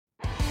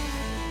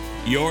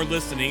You're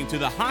listening to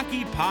the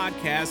Hockey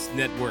Podcast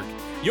Network,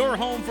 your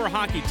home for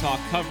hockey talk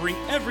covering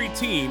every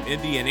team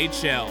in the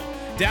NHL.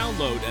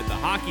 Download at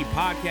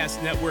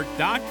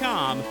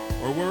thehockeypodcastnetwork.com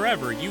or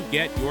wherever you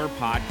get your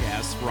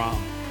podcasts from.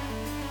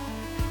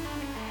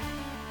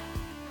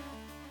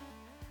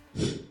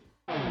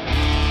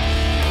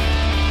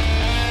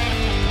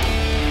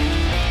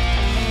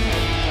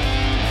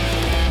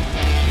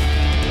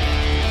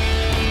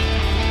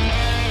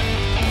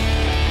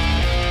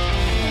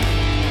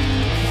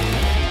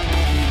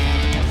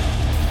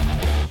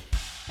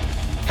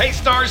 Hey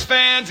Stars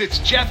fans, it's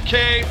Jeff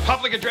K,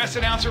 public address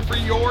announcer for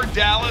your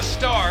Dallas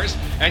Stars,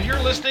 and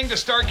you're listening to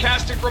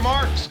Starcastic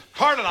Remarks,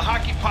 part of the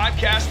Hockey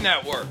Podcast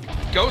Network.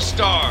 Go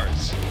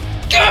Stars!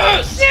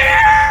 Yes!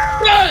 Yeah!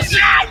 Yes!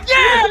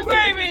 Yeah,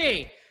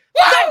 baby!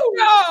 Let's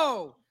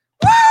go!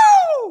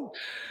 Woo!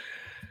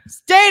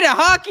 State of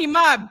hockey,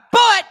 my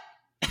butt!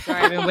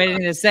 Sorry, I've been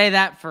waiting to say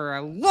that for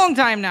a long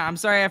time now. I'm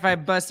sorry if I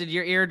busted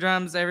your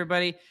eardrums,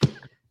 everybody.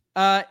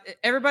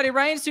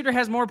 Ryan Suter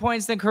has more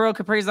points than Kirill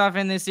Kaprizov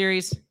in this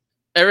series.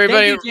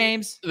 Everybody, thank you,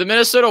 James. The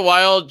Minnesota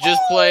Wild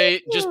just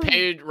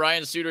paid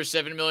Ryan Suter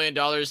 $7 million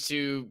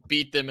to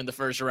beat them in the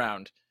first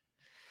round.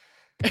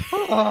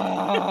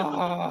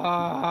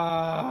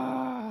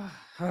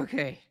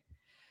 Okay.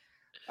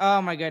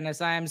 Oh my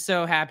goodness, I am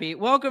so happy.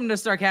 Welcome to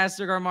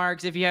Starcastic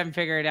Remarks. If you haven't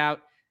figured it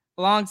out,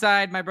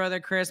 alongside my brother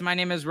Chris, my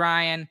name is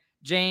Ryan.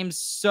 James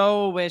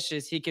so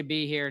wishes he could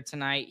be here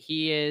tonight.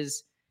 He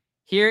is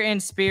here in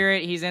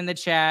spirit. He's in the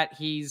chat.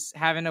 He's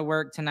having to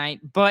work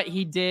tonight, but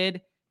he did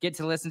get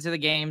to listen to the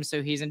game,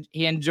 so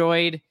he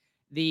enjoyed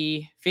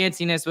the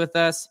fanciness with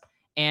us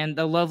and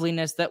the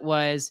loveliness that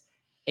was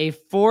a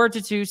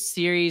 4-2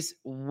 series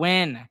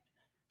win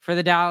for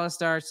the Dallas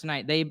Stars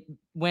tonight. They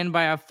win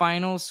by a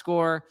final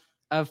score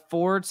of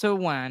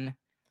 4-1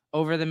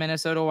 over the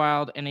Minnesota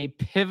Wild in a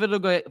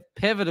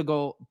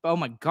pivotal. Oh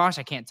my gosh,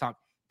 I can't talk.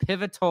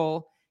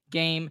 Pivotal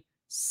game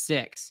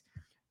 6.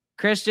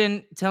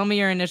 Christian, tell me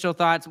your initial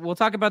thoughts. We'll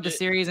talk about the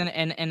series in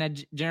a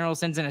general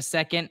sense in a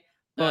second.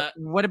 But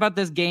what about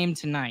this game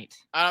tonight?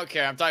 I don't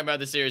care. I'm talking about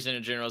the series in a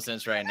general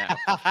sense right now.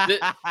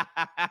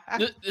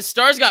 The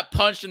Stars got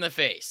punched in the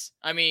face.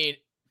 I mean,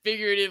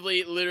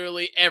 figuratively,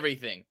 literally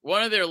everything.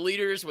 One of their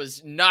leaders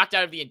was knocked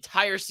out of the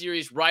entire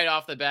series right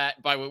off the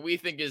bat by what we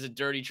think is a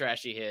dirty,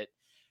 trashy hit.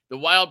 The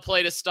Wild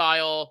played a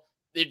style.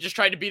 They just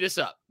tried to beat us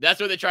up. That's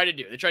what they tried to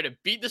do. They tried to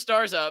beat the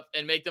Stars up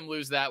and make them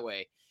lose that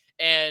way.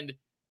 And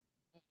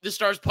the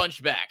Stars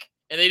punched back,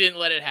 and they didn't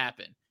let it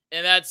happen.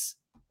 And that's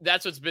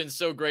what's been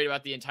so great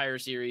about the entire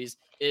series,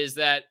 is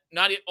that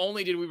not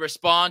only did we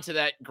respond to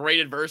that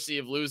great adversity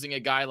of losing a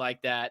guy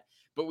like that,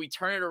 but we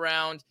turn it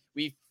around.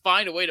 We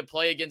find a way to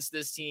play against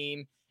this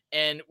team,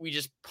 and we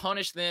just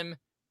punish them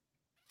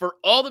for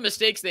all the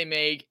mistakes they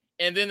make.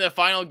 And then the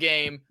final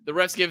game, the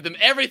refs give them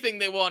everything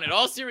they wanted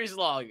all series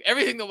long,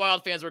 everything the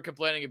Wild fans were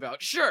complaining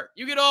about. Sure,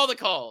 you get all the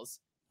calls.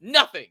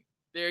 Nothing.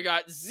 They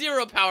got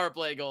 0 power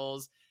play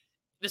goals.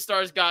 The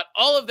Stars got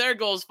all of their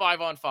goals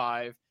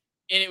 5-on-5.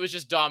 And it was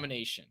just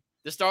domination.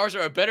 The Stars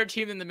are a better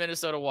team than the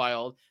Minnesota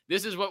Wild.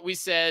 This is what we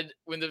said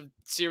when the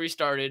series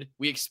started.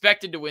 We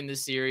expected to win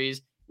this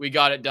series. We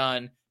got it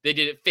done. They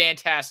did it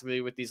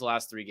fantastically with these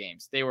last 3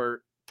 games. They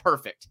were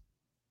perfect.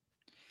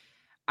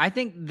 I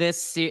think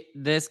this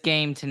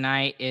game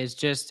tonight is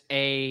just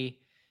it's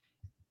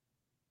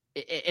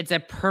a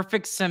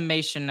perfect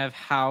summation of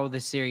how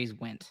the series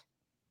went.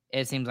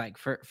 It seems like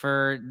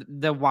for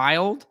the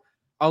Wild,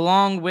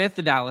 along with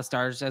the Dallas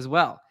Stars as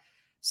well.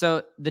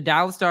 So the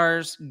Dallas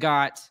Stars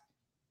got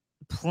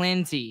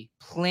plenty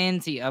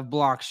of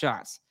block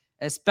shots,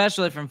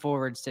 especially from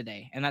forwards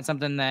today. And that's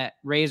something that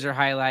Razor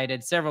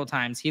highlighted several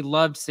times. He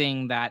loved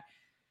seeing that.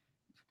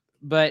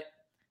 But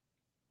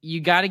you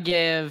got to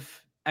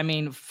give,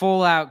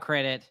 full out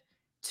credit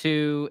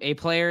to a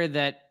player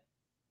that,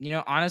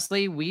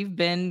 honestly, we've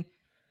been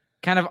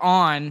kind of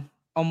on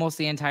almost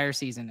the entire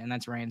season, and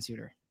that's Ryan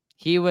Suter.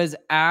 He was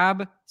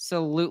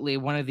absolutely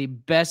one of the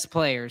best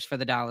players for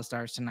the Dallas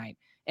Stars tonight.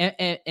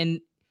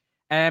 And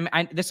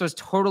this was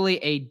totally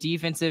a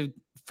defensive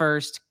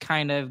first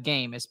kind of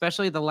game,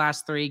 especially the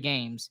last 3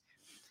 games.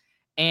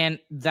 And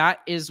that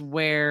is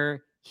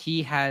where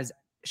he has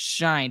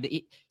shined.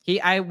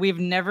 We've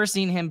never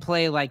seen him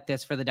play like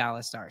this for the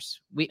Dallas Stars.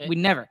 We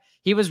never.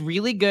 He was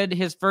really good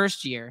his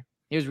first year.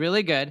 He was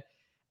really good.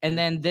 And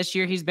then this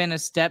year he's been a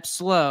step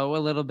slow a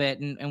little bit.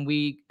 And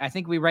I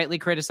think we rightly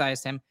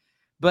criticized him.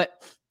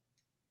 But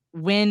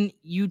when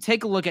you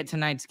take a look at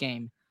tonight's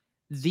game,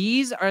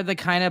 these are the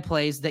kind of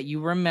plays that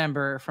you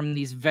remember from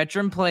these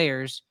veteran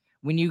players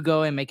when you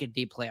go and make a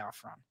deep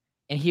playoff run.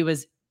 And he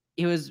was,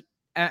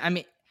 I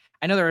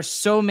know there are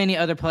so many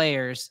other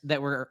players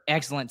that were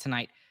excellent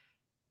tonight,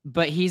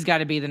 but he's got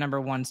to be the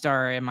number 1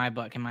 star in my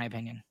book, in my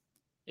opinion.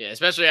 Yeah,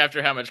 especially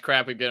after how much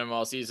crap we've given him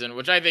all season,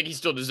 which I think he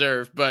still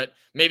deserved, but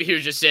maybe he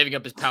was just saving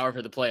up his power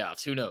for the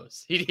playoffs. Who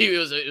knows?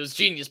 It was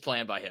genius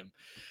plan by him.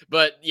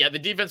 But yeah, the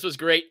defense was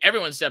great.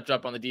 Everyone stepped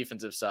up on the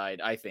defensive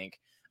side, I think.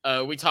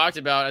 We talked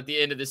about at the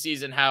end of the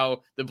season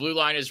how the blue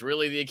line is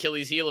really the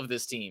Achilles heel of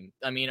this team.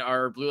 I mean,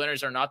 our blue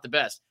liners are not the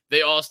best.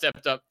 They all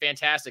stepped up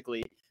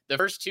fantastically. The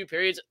first 2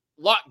 periods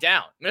locked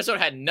down. Minnesota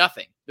had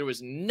nothing. There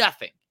was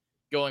nothing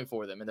going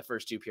for them in the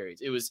first 2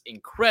 periods. It was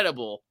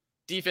incredible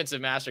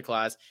defensive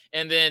masterclass.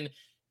 And then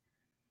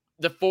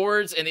the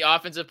forwards and the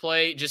offensive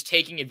play just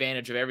taking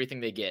advantage of everything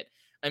they get.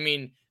 I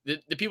mean,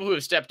 the people who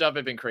have stepped up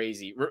have been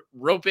crazy.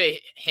 Rope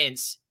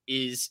Hintz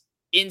is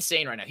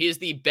insane right now. He is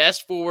the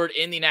best forward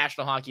in the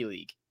National Hockey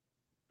League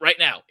right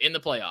now in the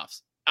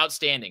playoffs.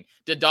 Outstanding.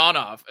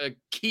 Dodonov, a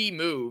key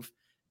move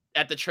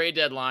at the trade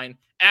deadline.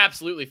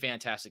 Absolutely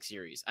fantastic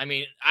series. I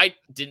mean, I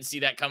didn't see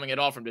that coming at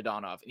all from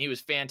Dodonov, and he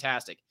was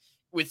fantastic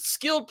with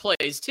skilled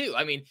plays too.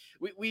 I mean,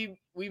 we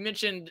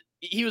mentioned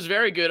he was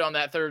very good on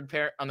that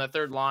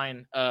third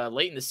line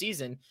late in the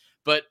season,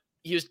 but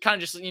he was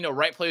kind of just,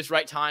 right place,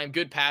 right time,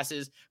 good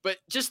passes, but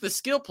just the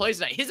skill plays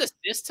tonight. His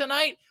assist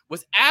tonight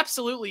was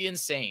absolutely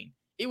insane.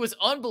 It was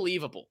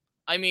unbelievable.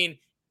 I mean,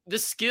 the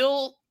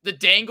skill, the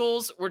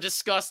dangles were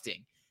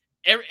disgusting.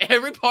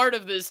 Every part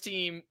of this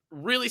team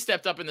really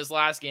stepped up in this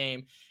last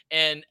game.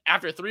 And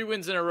after 3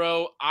 wins in a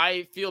row,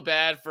 I feel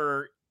bad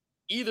for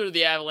either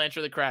the Avalanche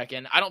or the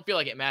Kraken. I don't feel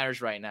like it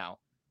matters right now.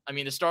 I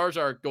mean, the Stars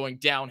are going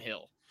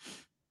downhill.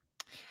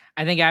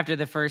 I think after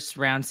the first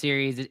round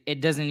series, it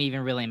doesn't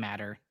even really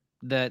matter.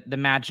 The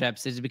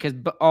matchups is because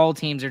all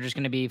teams are just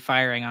going to be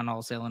firing on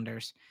all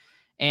cylinders.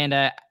 And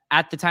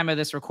at the time of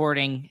this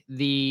recording,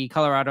 the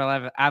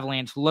Colorado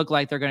Avalanche look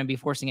like they're going to be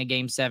forcing a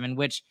Game 7,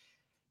 which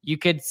you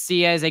could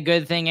see as a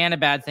good thing and a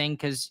bad thing,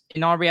 because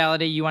in all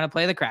reality, you want to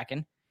play the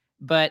Kraken.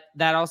 But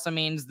that also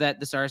means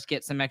that the Stars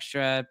get some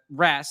extra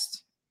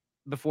rest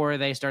before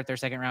they start their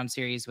second round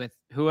series with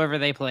whoever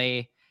they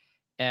play,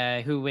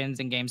 who wins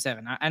in Game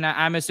 7. And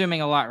I'm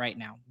assuming a lot right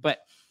now. But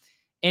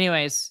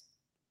anyways,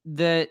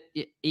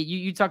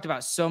 you talked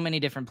about so many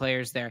different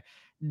players there.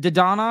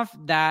 Dodonov,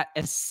 that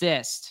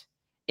assist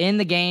in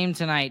the game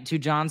tonight to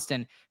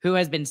Johnston, who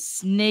has been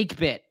snake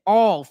bit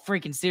all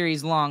freaking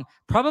series long,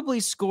 probably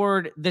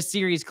scored the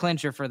series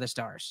clincher for the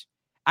Stars.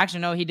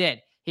 Actually, no, he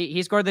did.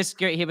 He scored this.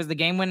 He was the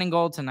game-winning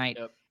goal tonight.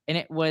 Yep. And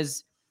it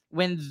was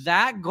when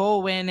that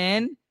goal went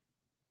in,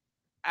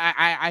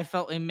 I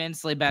felt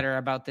immensely better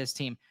about this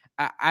team.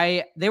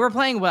 They were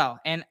playing well,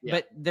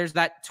 but there's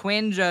that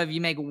twinge of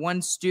you make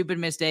one stupid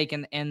mistake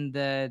and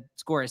the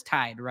score is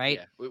tied, right?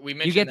 Yeah. We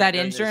mentioned you get that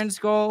insurance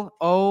goal.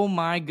 Oh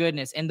my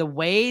goodness. And the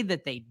way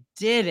that they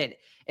did it,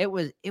 it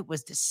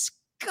was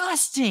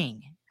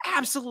disgusting.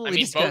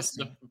 Absolutely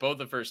disgusting. Both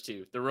the first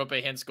two, the Rope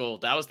Hintz goal,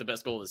 that was the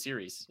best goal of the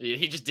series.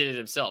 He just did it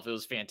himself. It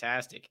was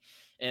fantastic.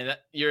 And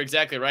you're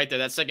exactly right there.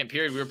 That second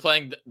period, we were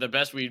playing the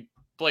best we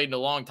played in a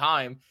long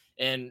time.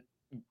 And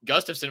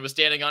Gustafsson was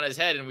standing on his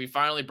head, and we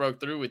finally broke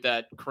through with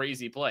that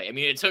crazy play. I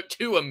mean, it took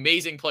 2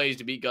 amazing plays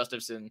to beat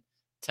Gustafsson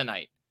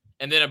tonight,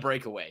 and then a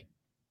breakaway.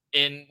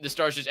 And the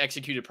Stars just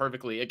executed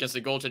perfectly against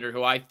a goaltender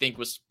who I think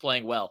was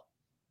playing well.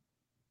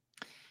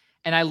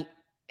 And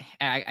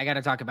I got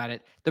to talk about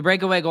it. The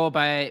breakaway goal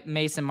by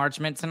Mason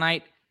Marchment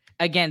tonight.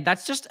 Again,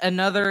 that's just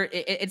another.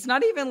 It's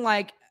not even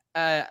like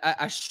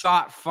a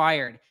shot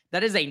fired.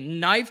 That is a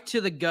knife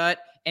to the gut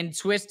and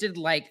twisted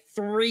like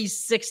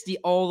 360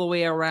 all the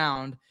way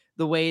around.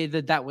 The way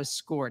that was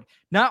scored.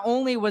 Not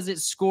only was it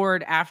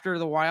scored after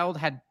the Wild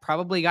had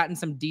probably gotten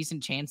some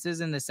decent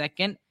chances in the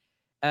second,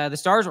 the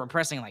Stars were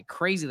pressing like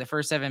crazy the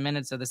first 7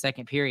 minutes of the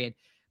second period,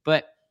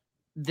 but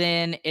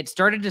then it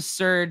started to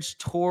surge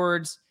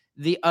towards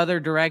the other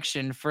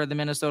direction for the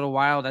Minnesota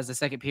Wild as the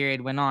second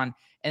period went on,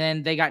 and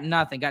then they got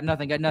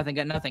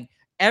nothing.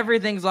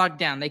 Everything's locked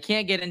down. They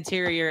can't get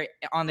interior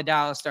on the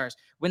Dallas Stars.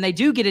 When they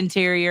do get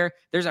interior,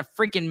 there's a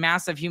freaking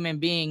massive human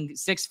being,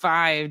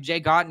 6'5", Jay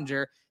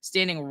Gottinger,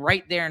 standing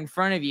right there in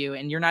front of you,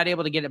 and you're not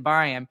able to get it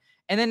by him.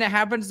 And then it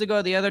happens to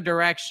go the other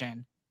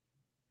direction.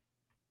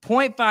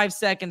 0.5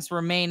 seconds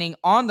remaining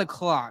on the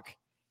clock,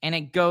 and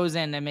it goes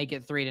in to make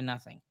it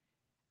 3-0.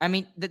 I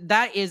mean,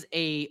 that is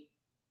I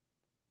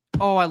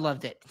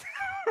loved it.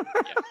 Yeah.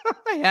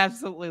 I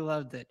absolutely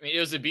loved it. I mean, it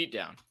was a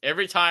beatdown.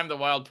 Every time the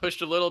Wild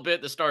pushed a little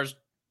bit, the Stars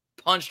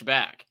punched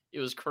back. It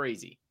was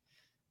crazy.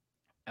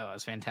 Oh, it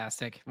was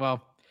fantastic.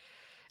 Well,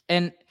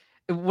 and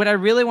what I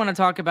really want to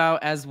talk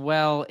about as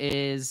well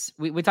is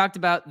we talked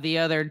about the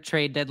other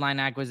trade deadline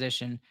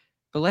acquisition,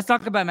 but let's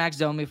talk about Max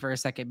Domi for a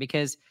second,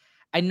 because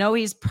I know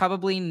he's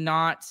probably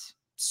not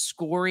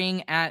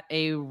scoring at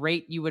a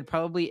rate you would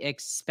probably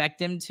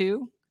expect him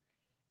to,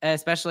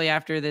 especially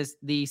after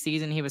the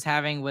season he was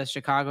having with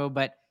Chicago.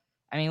 But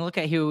I mean, look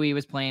at who he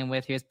was playing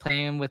with. He was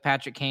playing with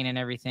Patrick Kane and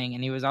everything,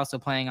 and he was also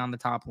playing on the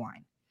top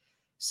line.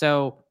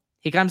 So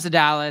he comes to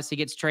Dallas, he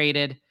gets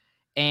traded,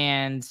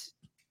 and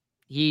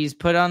he's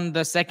put on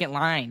the second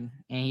line,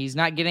 and he's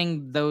not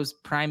getting those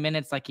prime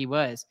minutes like he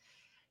was.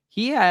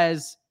 He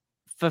has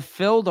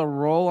fulfilled a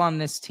role on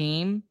this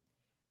team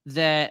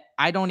that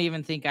I don't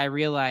even think I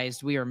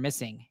realized we were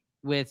missing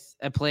with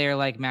a player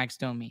like Max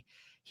Domi.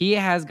 He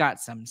has got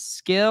some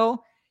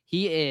skill.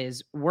 He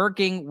is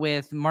working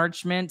with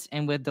Marchment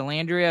and with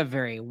Dellandrea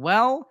very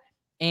well.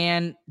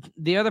 And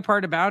the other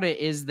part about it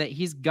is that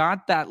he's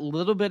got that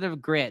little bit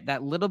of grit,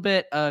 that little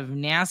bit of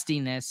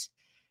nastiness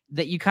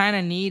that you kind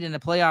of need in a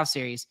playoff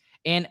series.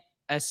 And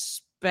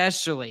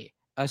especially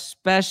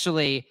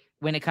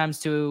when it comes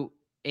to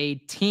a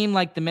team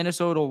like the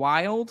Minnesota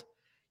Wild,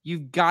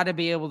 you've got to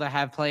be able to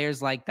have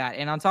players like that.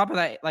 And on top of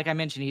that, like I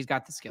mentioned, he's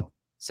got the skill.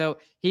 So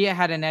he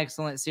had an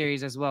excellent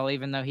series as well,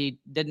 even though he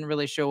didn't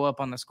really show up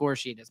on the score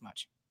sheet as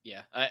much.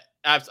 Yeah,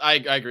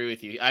 I agree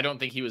with you. I don't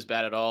think he was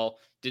bad at all.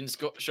 Didn't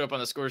show up on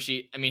the score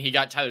sheet. I mean, he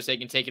got Tyler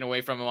Seguin taken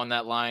away from him on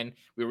that line.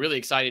 We were really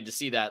excited to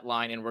see that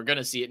line, and we're going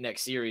to see it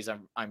next series,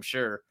 I'm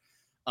sure.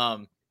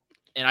 And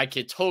I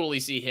could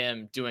totally see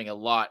him doing a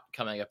lot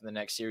coming up in the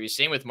next series.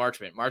 Same with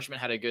Marchment. Marchment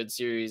had a good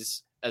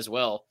series as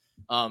well.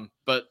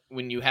 But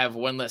when you have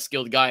one less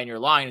skilled guy in your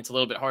line, it's a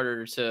little bit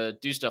harder to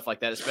do stuff like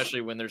that,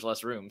 especially when there's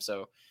less room.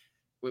 So,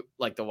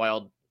 like the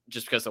Wild,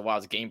 just because the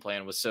Wild's game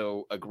plan was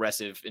so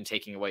aggressive in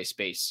taking away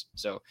space.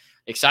 So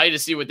excited to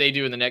see what they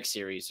do in the next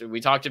series. So we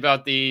talked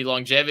about the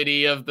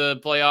longevity of the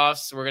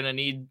playoffs. We're going to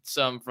need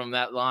some from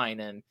that line,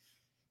 and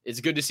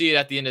it's good to see it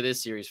at the end of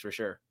this series for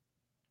sure.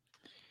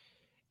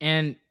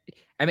 And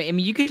I mean,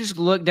 you could just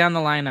look down the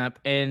lineup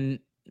and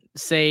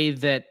say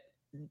that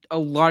a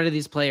lot of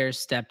these players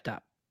stepped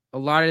up.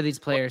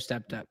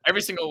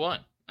 Every single one.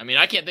 I mean,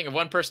 I can't think of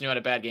one person who had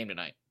a bad game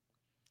tonight.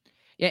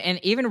 Yeah,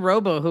 and even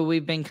Robo, who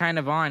we've been kind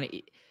of on,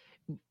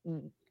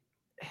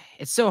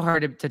 it's so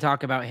hard to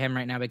talk about him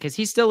right now because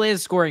he still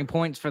is scoring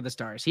points for the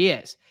Stars. He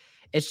is.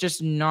 It's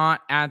just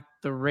not at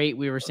the rate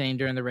we were saying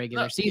during the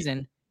regular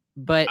season.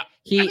 But I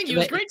think he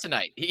was great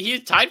tonight. He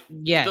tied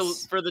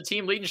for the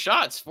team leading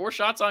shots, 4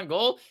 shots on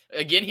goal.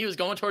 Again, he was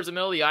going towards the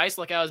middle of the ice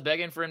like I was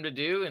begging for him to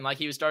do, and like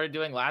he started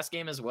doing last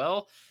game as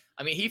well.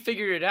 I mean, he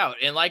figured it out.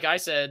 And like I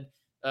said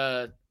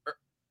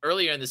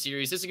earlier in the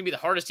series, this is going to be the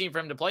hardest team for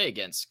him to play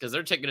against because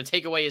they're going to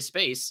take away his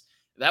space.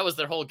 That was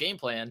their whole game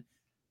plan.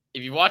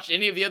 If you watch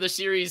any of the other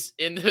series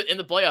in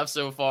the playoffs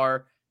so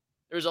far,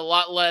 there's a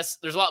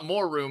lot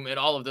more room in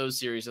all of those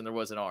series than there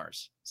was in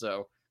ours.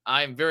 So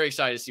I'm very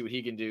excited to see what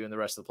he can do in the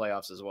rest of the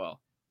playoffs as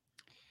well.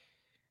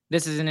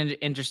 This is an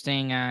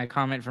interesting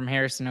comment from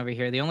Harrison over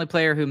here. The only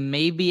player who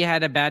maybe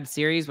had a bad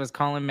series was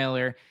Colin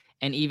Miller,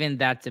 and even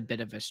that's a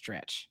bit of a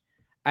stretch.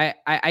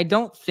 I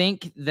don't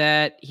think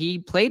that he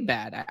played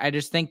bad. I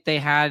just think they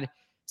had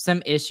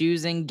some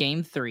issues in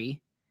game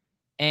 3.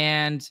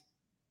 And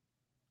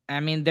I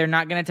mean, they're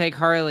not going to take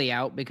Harley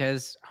out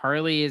because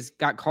Harley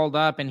got called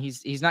up and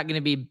he's not going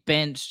to be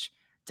benched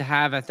to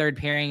have a third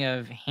pairing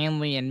of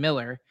Hanley and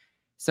Miller.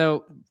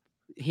 So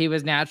he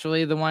was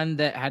naturally the one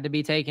that had to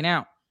be taken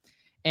out.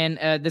 And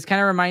this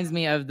kind of reminds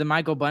me of the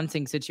Michael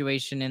Bunting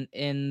situation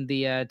in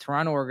the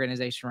Toronto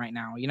organization right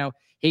now. You know,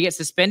 he gets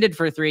suspended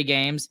for 3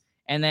 games.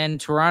 And then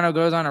Toronto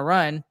goes on a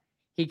run.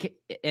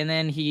 And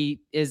then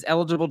he is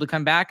eligible to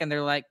come back, and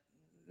they're like,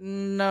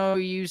 "No,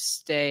 you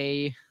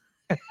stay."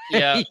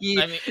 Yeah, I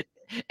mean,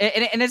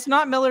 and it's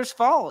not Miller's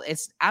fault.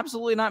 It's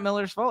absolutely not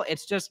Miller's fault.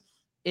 It's just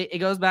it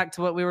goes back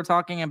to what we were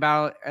talking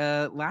about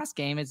last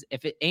game. Is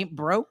if it ain't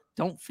broke,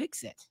 don't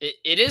fix it.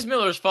 It is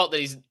Miller's fault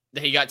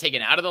that he got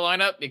taken out of the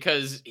lineup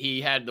because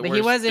he had the worst.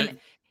 He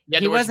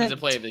wasn't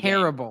play of the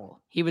terrible. Game.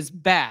 He was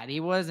bad. He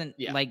wasn't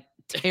like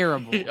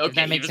terrible. Okay, if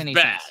that makes any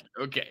bad. sense.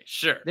 Okay,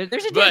 sure.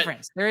 There's a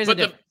difference. There is a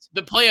difference.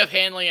 The play of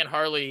Hanley and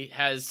Harley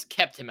has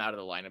kept him out of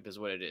the lineup, is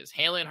what it is.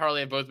 Hanley and Harley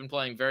have both been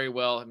playing very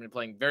well, have been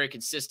playing very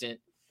consistent,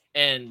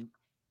 and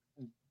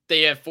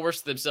they have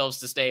forced themselves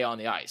to stay on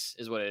the ice,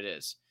 is what it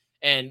is.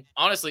 And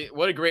honestly,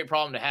 what a great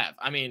problem to have.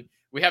 I mean,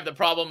 we have the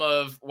problem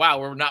of, wow,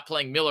 we're not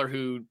playing Miller,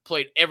 who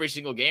played every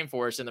single game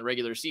for us in the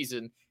regular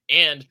season,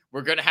 and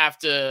we're going to have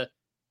to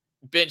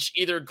bench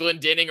either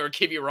Glendening or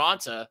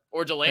Kiviranta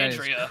or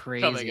Dellandrea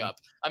coming up.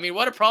 I mean,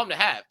 what a problem to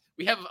have.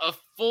 We have a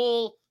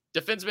full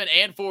defenseman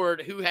and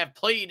forward who have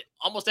played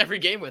almost every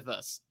game with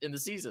us in the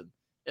season,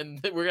 and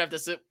we're gonna have to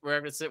sit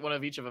one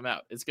of each of them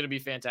out. It's gonna be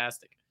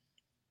fantastic.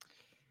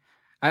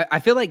 I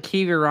feel like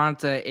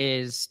Kiviranta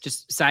is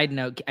just side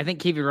note. I think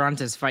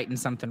Kiviranta is fighting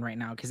something right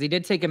now because he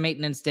did take a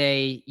maintenance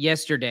day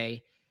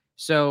yesterday.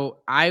 So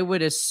I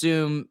would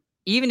assume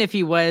even if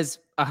he was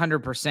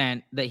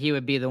 100%, that he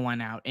would be the one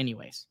out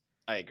anyways.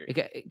 I agree.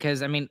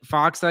 Because, I mean,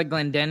 Foxa,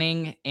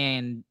 Glendening,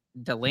 and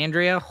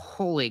Dellandrea,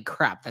 holy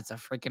crap, that's a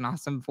freaking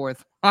awesome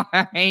fourth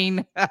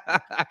line.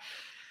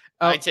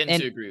 I tend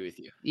to agree with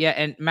you. Yeah,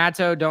 and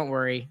Matto, don't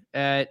worry.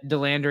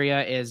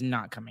 Dellandrea is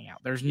not coming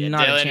out. There's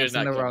not a chance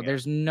in the world.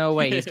 There's no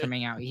way he's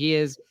coming out. He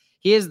is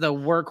the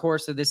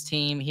workhorse of this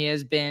team. He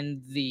has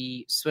been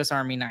the Swiss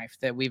Army knife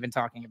that we've been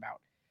talking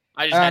about.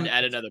 I just had to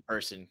add another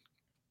person.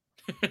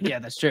 Yeah,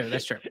 that's true.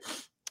 That's true.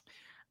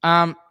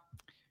 Okay,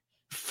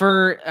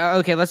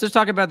 let's just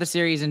talk about the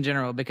series in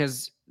general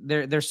because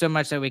there's so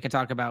much that we could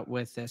talk about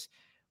with this.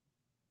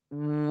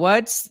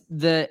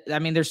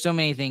 There's so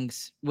many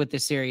things with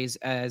this series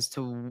as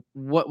to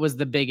what were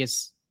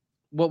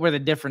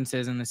the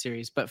differences in the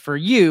series. But for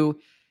you,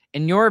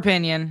 in your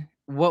opinion,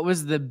 what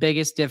was the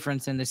biggest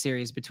difference in the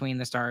series between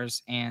the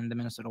Stars and the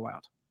Minnesota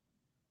Wild?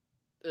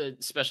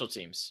 Special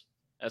teams.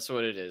 That's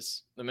what it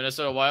is. The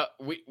Minnesota Wild,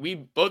 we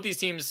both these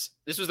teams,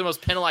 this was the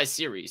most penalized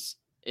series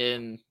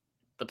in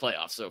the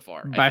playoffs so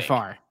far. By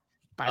far.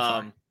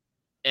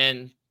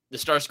 And the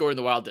Stars scored and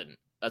the Wild didn't.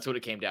 That's what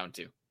it came down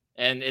to.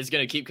 And it's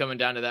going to keep coming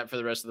down to that for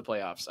the rest of the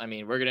playoffs. I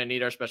mean, we're going to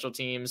need our special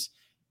teams,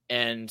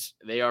 and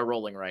they are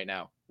rolling right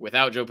now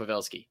without Joe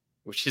Pavelski,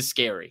 which is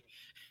scary.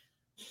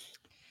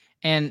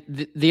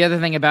 And the other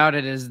thing about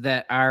it is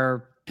that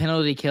our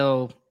penalty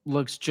kill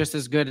looks just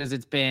as good as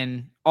it's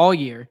been all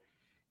year.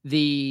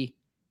 The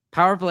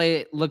power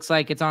play looks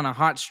like it's on a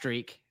hot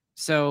streak.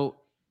 So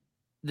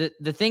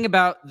the thing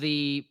about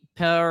the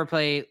power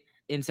play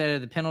instead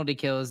of the penalty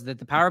kill is that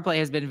the power play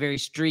has been very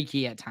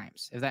streaky at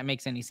times, if that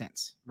makes any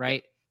sense,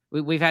 right?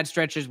 We've had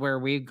stretches where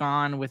we've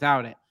gone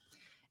without it.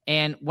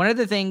 And one of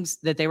the things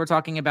that they were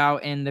talking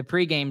about in the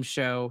pregame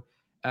show,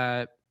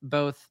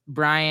 both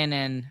Brian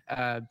and,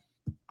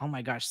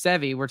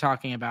 Sevy were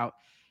talking about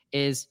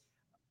is,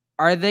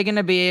 are they going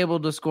to be able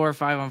to score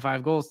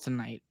 5-on-5 goals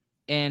tonight?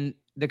 And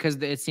because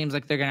it seems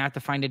like they're going to have to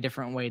find a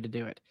different way to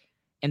do it.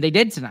 And they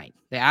did tonight.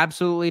 They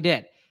absolutely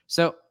did.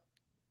 So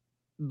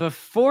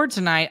before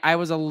tonight, I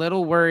was a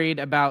little worried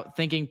about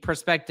thinking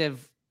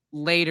perspective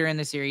later in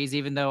the series,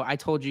 even though I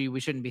told you we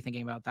shouldn't be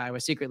thinking about that. I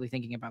was secretly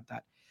thinking about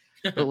that.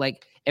 But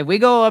like, if we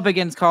go up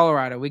against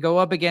Colorado, we go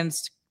up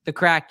against the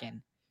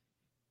Kraken,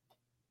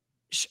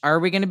 are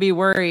we going to be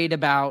worried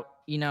about,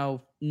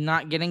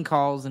 not getting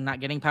calls and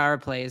not getting power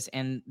plays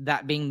and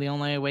that being the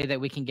only way that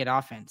we can get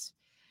offense?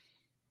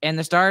 And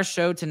the Stars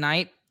showed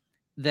tonight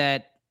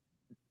that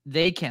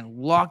they can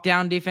lock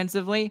down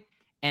defensively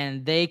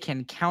and they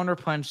can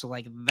counterpunch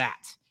like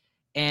that.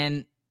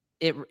 And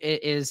it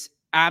is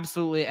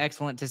absolutely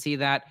excellent to see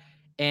that.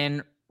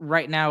 And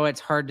right now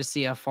it's hard to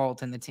see a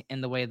fault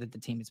in the way that the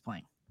team is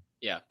playing.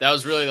 Yeah, that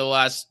was really the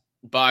last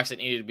box that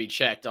needed to be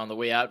checked on the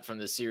way out from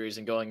this series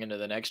and going into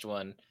the next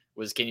one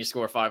was, can you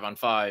score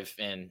 5-on-5?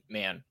 And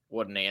man,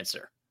 what an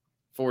answer.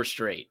 4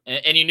 straight.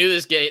 And you knew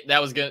this game,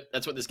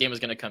 that's what this game was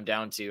going to come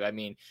down to. I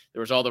mean, there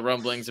was all the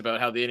rumblings about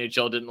how the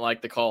NHL didn't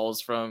like the calls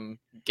from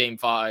game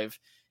 5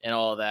 and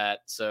all of that.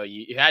 So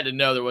you had to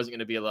know there wasn't going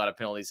to be a lot of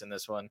penalties in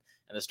this one.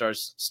 And the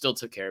Stars still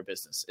took care of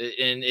business.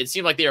 And it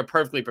seemed like they are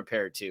perfectly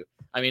prepared too.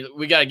 I mean,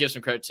 we got to give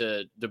some credit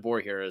to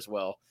DeBoer here as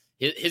well.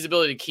 His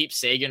ability to keep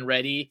Sagan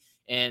ready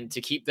and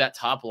to keep that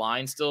top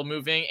line still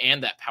moving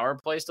and that power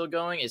play still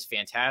going is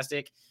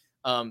fantastic.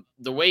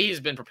 The way he's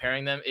been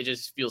preparing them, it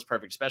just feels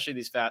perfect, especially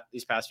these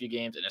past few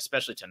games and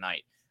especially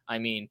tonight. I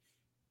mean,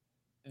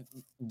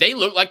 they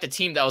look like the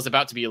team that was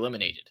about to be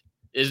eliminated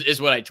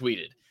is what I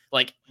tweeted.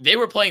 Like, they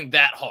were playing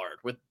that hard.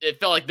 It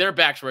felt like their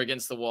backs were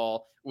against the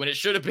wall when it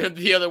should have been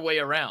the other way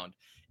around.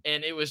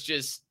 And it was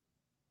just,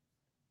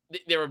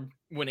 they were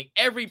winning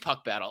every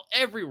puck battle,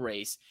 every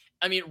race.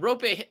 I mean,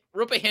 Rope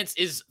Hintz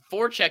is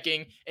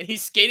forechecking, and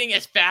he's skating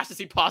as fast as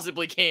he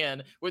possibly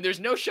can when there's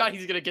no shot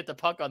he's going to get the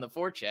puck on the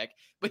forecheck,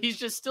 but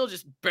he's still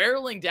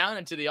barreling down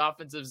into the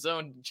offensive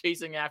zone,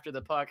 chasing after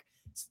the puck.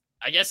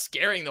 I guess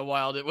scaring the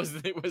Wild, it was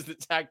the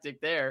tactic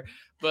there,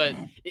 but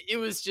it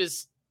was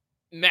just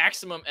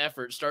maximum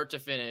effort, start to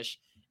finish.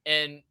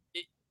 And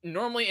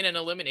normally in an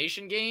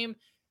elimination game,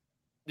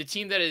 the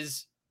team that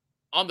is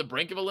on the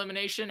brink of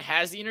elimination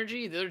has the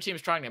energy, the other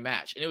team's trying to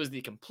match, and it was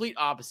the complete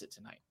opposite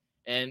tonight.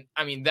 And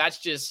I mean, that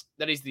is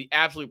the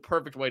absolute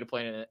perfect way to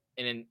play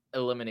in an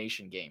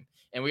elimination game.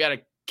 And we got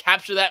to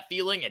capture that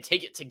feeling and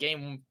take it to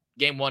game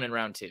 1 and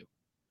round 2.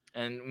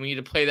 And we need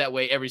to play that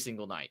way every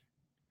single night.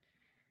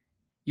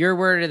 Your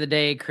word of the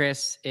day,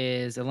 Chris,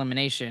 is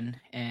elimination.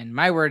 And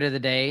my word of the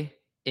day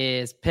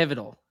is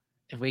pivotal.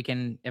 If I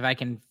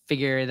can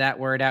figure that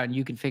word out and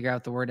you can figure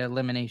out the word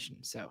elimination.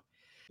 So,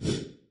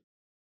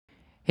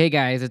 hey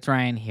guys, it's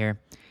Ryan here.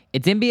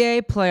 It's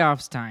NBA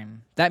playoffs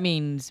time. That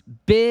means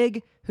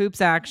big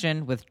hoops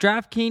action with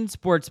DraftKings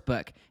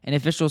Sportsbook, an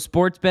official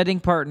sports betting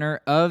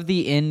partner of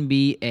the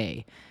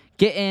NBA.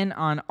 Get in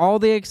on all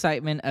the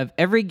excitement of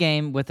every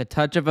game with a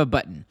touch of a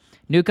button.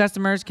 New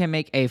customers can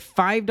make a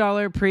 $5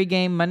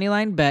 pregame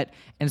moneyline bet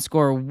and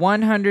score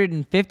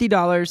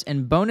 $150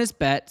 in bonus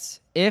bets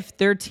if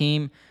their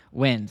team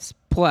wins.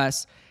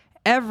 Plus,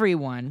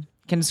 everyone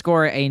can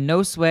score a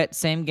no-sweat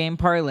same-game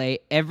parlay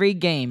every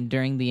game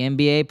during the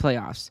NBA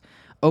playoffs.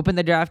 Open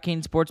the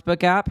DraftKings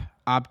Sportsbook app,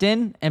 opt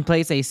in, and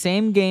place a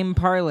same-game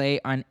parlay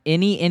on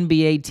any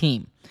NBA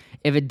team.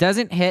 If it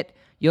doesn't hit,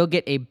 you'll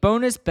get a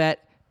bonus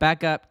bet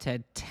back up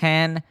to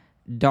 $10.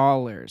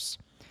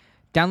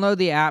 Download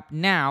the app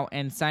now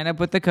and sign up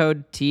with the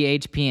code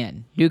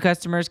THPN. New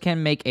customers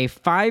can make a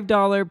 $5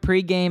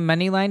 pregame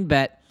moneyline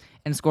bet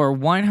and score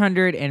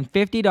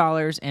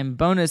 $150 in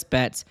bonus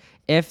bets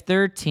if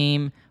their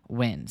team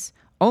wins.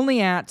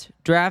 Only at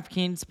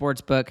DraftKings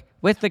Sportsbook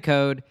with the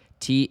code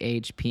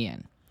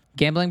THPN.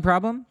 Gambling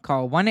problem?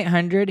 Call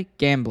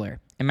 1-800-GAMBLER.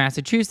 In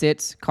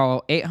Massachusetts,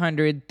 call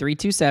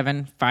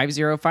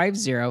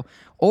 800-327-5050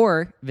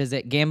 or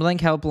visit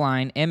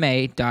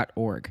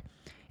gamblinghelplinema.org.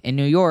 In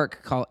New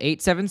York, call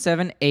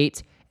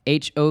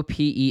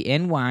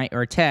 877-8-HOPENY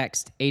or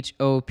text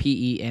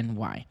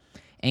HOPENY.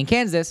 In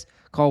Kansas,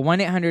 call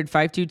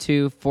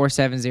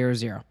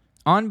 1-800-522-4700.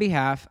 on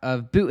behalf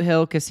of Boot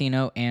Hill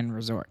Casino and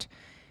Resort.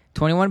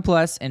 21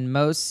 plus in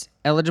most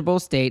eligible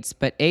states,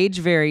 but age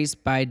varies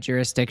by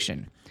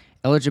jurisdiction.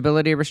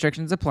 Eligibility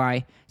restrictions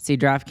apply. See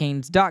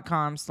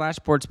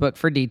DraftKings.com/sportsbook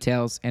for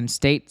details and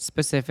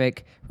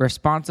state-specific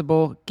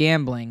responsible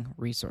gambling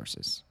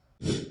resources.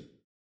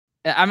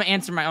 I'm going to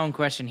answer my own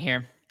question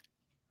here.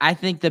 I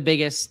think the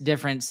biggest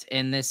difference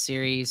in this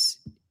series,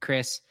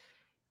 Chris,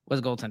 was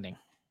goaltending.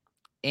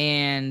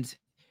 And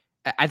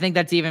I think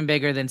that's even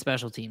bigger than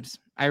special teams.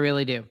 I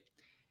really do.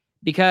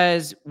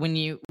 Because when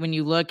you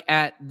look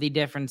at the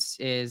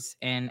differences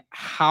and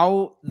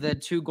how the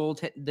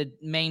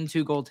main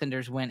two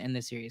goaltenders went in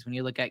the series, when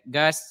you look at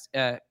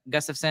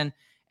Gustafsson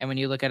and when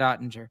you look at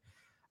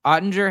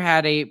Ottinger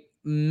had a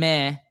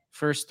meh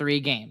first 3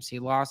 games. He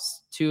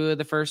lost 2 of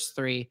the first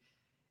 3,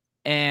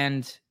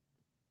 and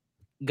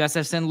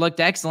Gustafsson looked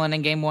excellent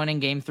in game 1 and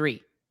game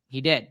 3.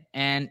 He did,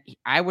 and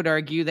I would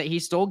argue that he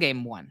stole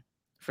game 1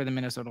 for the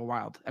Minnesota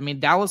Wild. I mean,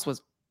 Dallas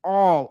was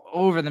all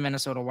over the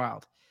Minnesota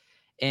Wild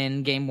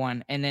in game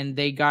 1, and then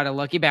they got a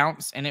lucky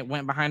bounce and it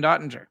went behind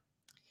Ottinger.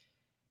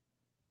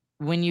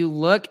 When you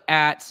look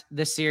at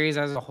the series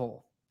as a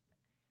whole,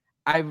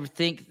 I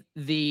think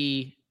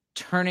the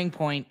turning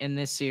point in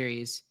this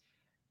series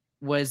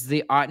was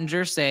the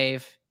Ottinger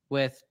save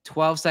with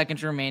 12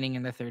 seconds remaining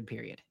in the third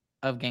period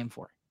of game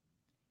 4.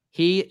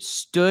 He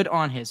stood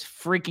on his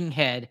freaking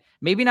head,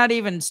 maybe not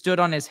even stood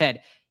on his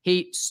head.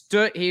 He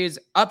was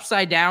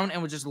upside down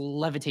and was just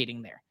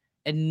levitating there,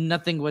 and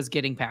nothing was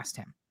getting past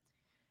him.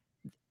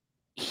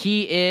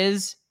 He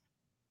is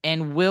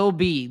and will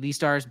be the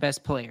Stars'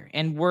 best player.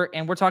 And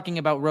we're talking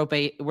about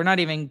Roope. We're not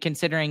even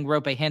considering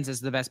Roope Hintz as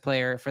the best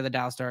player for the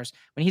Dallas Stars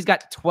when he's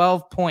got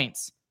 12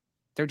 points,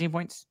 13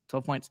 points,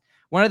 12 points,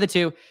 one of the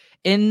two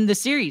in the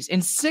series,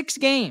 in 6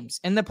 games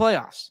in the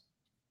playoffs.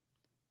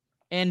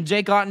 And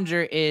Jake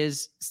Ottinger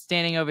is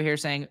standing over here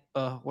saying,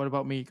 what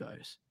about me,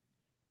 guys?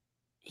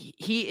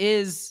 He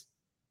is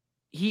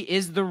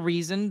the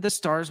reason the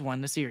Stars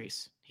won the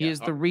series. He is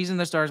the reason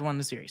the Stars won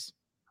the series.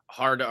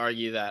 Hard to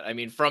argue that. I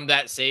mean, from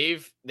that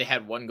save, they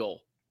had 1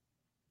 goal.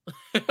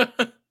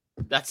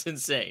 That's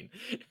insane.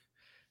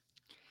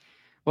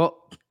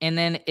 Well, and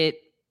then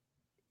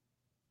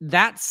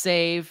that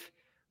save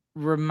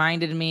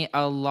reminded me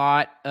a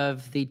lot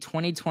of the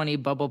 2020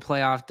 bubble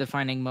playoff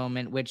defining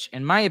moment, which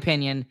in my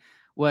opinion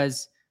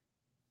was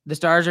the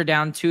Stars are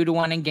down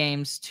 2-1 in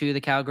games to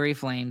the Calgary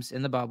Flames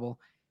in the bubble.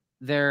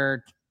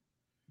 They're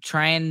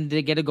trying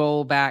to get a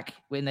goal back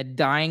in the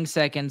dying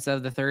seconds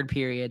of the third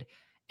period,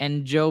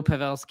 and Joe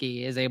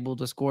Pavelski is able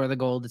to score the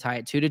goal to tie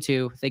it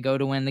 2-2. They go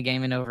to win the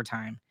game in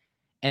overtime,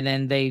 and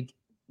then they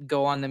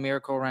go on the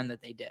miracle run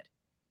that they did.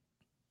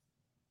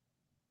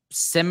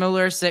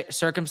 Similar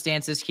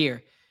circumstances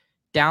here.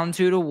 Down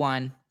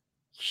 2-1,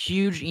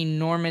 huge,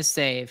 enormous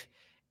save.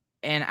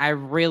 And I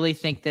really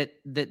think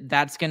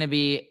that's going to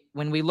be,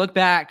 when we look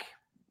back,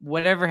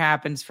 whatever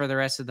happens for the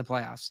rest of the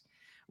playoffs,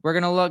 we're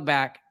going to look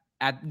back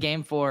at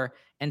game 4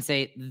 and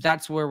say,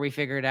 that's where we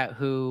figured out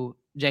who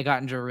Jake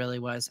Ottinger really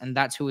was. And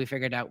that's who we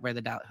figured out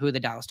who the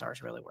Dallas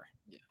Stars really were.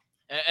 Yeah.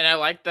 And I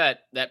like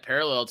that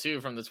parallel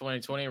too from the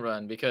 2020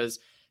 run, because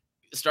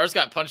Stars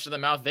got punched in the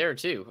mouth there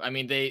too. I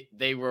mean,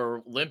 they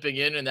were limping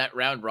in that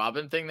round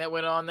robin thing that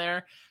went on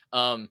there.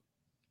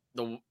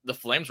 The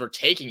Flames were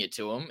taking it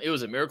to them. It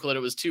was a miracle that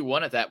it was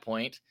 2-1 at that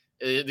point.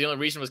 The only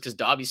reason was because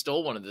Dobby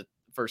stole one of the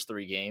first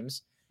 3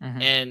 games.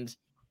 Mm-hmm. And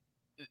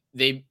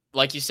they,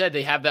 like you said,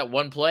 they have that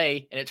one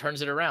play and it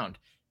turns it around.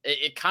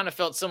 It kind of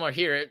felt similar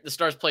here. The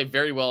Stars played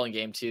very well in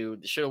game 2.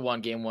 They should have won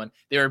game 1.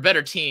 They were a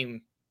better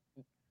team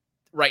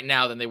right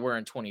now than they were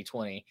in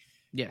 2020.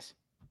 Yes.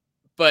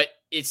 But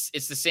it's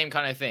the same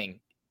kind of thing.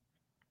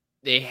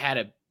 They had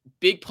a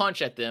big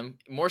punch at them.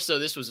 More so,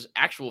 this was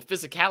actual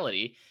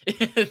physicality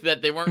that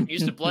they weren't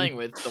used to playing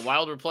with. The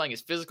Wild were playing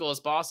as physical as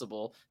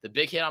possible. The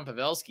big hit on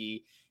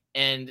Pavelski,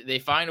 and they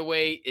find a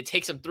way. It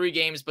takes them 3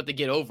 games, but they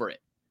get over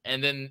it,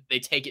 and then they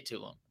take it to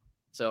them.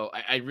 So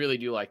I really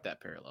do like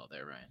that parallel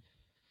there, Ryan.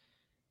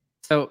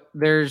 So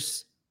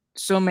there's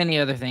so many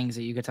other things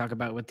that you could talk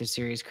about with this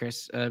series,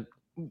 Chris.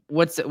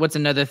 What's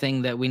another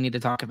thing that we need to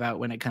talk about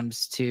when it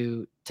comes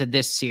to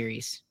this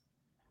series?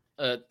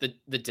 The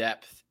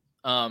depth.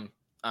 I'm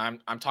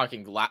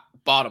talking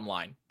bottom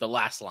line, the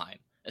last line,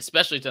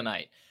 especially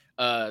tonight.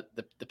 The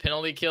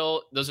penalty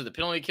kill. Those are the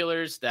penalty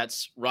killers.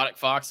 That's Radek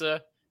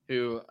Faksa,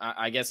 who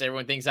I guess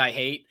everyone thinks I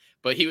hate,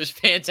 but he was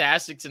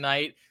fantastic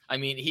tonight. I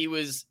mean, he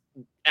was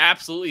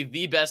absolutely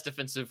the best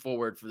defensive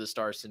forward for the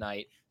Stars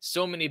tonight.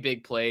 So many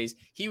big plays.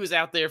 He was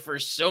out there for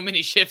so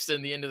many shifts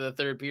in the end of the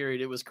third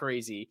period. It was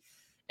crazy.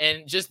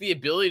 And just the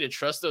ability to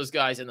trust those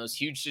guys in those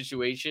huge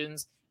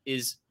situations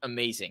is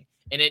amazing.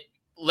 And it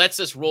lets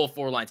us roll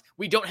 4 lines.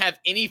 We don't have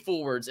any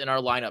forwards in our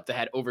lineup that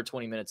had over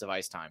 20 minutes of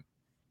ice time.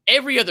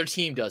 Every other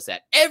team does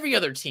that. Every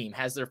other team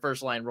has their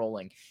first line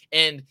rolling.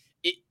 And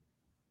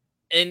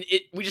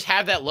we just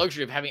have that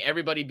luxury of having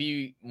everybody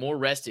be more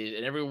rested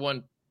and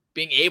everyone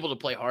being able to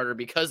play harder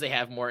because they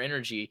have more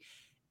energy.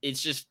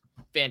 It's just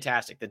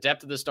fantastic. The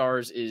depth of the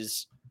Stars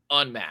is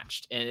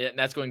unmatched, and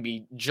that's going to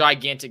be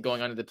gigantic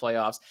going on to the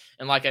playoffs.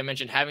 And like I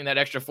mentioned, having that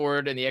extra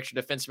forward and the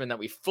extra defenseman that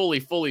we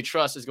fully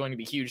trust is going to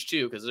be huge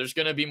too, because there's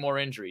going to be more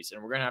injuries,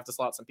 and we're going to have to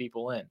slot some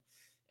people in.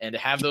 And to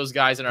have those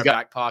guys in our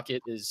back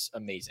pocket is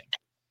amazing.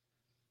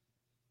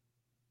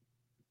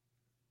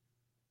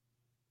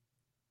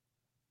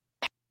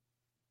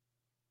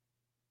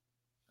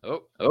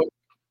 Oh,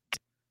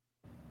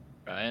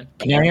 Ryan.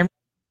 Can you hear me?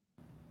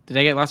 Did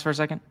I get lost for a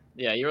second?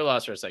 Yeah, you were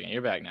lost for a second.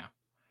 You're back now.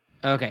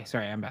 Okay,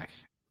 sorry, I'm back.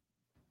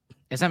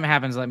 If something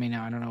happens, let me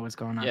know. I don't know what's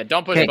going on. Yeah,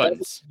 don't push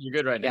buttons. You're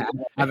good right now.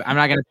 Yeah, I'm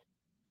not gonna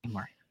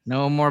anymore.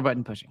 No more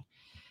button pushing.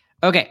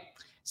 Okay,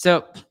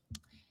 so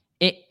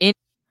I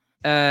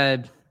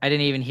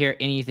didn't even hear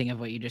anything of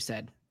what you just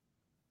said.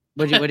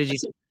 What did you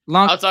say?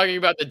 I was talking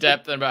about the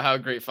depth and about how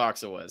great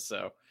Foxa was.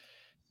 So,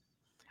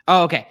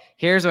 oh, okay.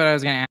 Here's what I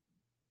was gonna ask.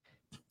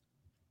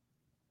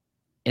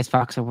 Is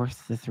Foxa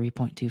worth the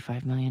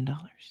 $3.25 million?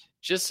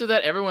 Just so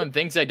that everyone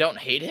thinks I don't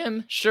hate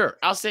him? Sure,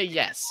 I'll say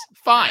yes.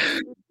 Fine.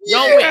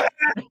 Y'all win.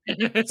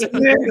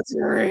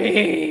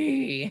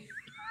 Victory.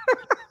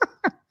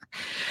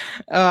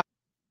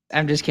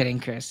 I'm just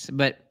kidding, Chris.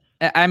 But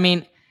I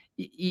mean,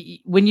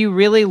 when you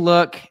really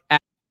look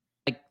at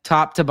like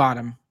top to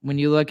bottom, when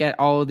you look at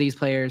all of these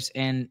players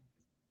and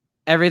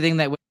everything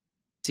that was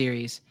in the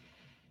series,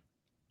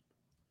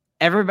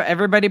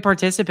 everybody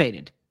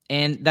participated,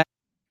 and that's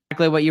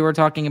exactly what you were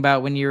talking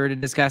about when you were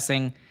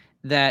discussing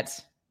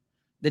that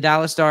the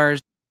Dallas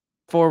Stars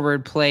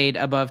forward played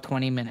above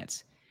 20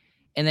 minutes.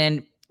 And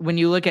then when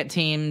you look at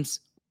teams,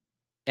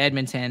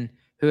 Edmonton,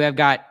 who have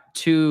got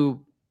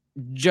two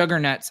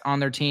juggernauts on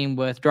their team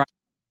with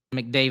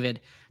McDavid,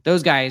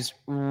 those guys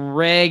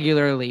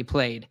regularly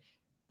played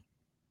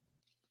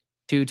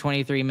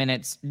 23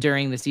 minutes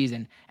during the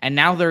season. And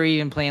now they're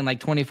even playing like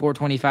 24,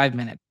 25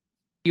 minutes.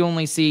 You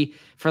only see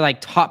for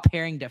like top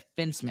pairing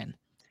defensemen.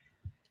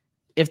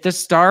 If the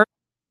Stars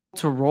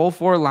to roll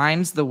four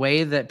lines the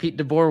way that Pete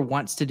DeBoer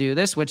wants to do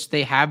this, which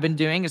they have been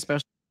doing,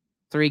 especially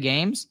 3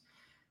 games,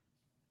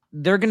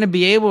 they're going to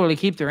be able to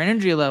keep their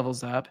energy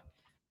levels up.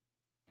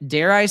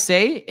 Dare I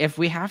say, if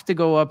we have to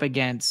go up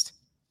against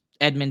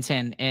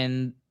Edmonton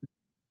in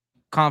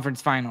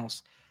conference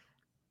finals,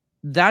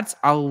 that's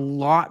a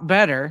lot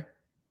better.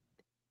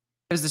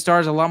 It gives the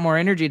Stars a lot more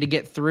energy to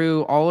get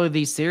through all of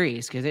these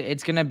series, because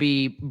it's going to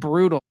be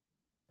brutal.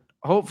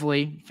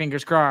 Hopefully,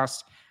 fingers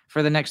crossed,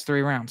 for the next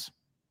 3 rounds.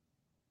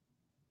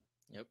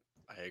 Yep,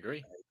 I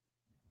agree.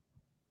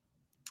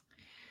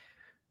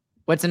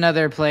 What's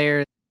another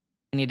player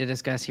we need to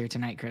discuss here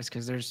tonight, Chris?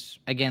 Because there's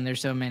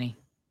so many.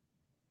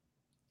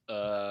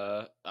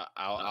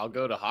 I'll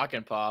go to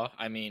Hakanpää.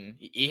 I mean,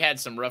 he had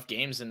some rough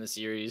games in the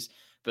series,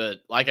 but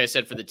like I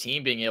said, for the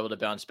team being able to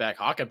bounce back,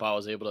 Hakanpää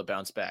was able to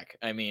bounce back.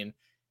 I mean,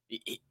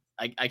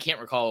 I can't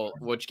recall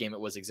which game it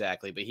was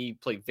exactly, but he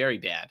played very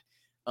bad.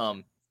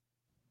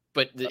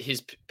 But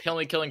his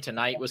penalty killing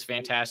tonight was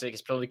fantastic.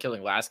 His penalty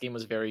killing last game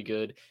was very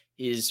good.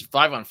 His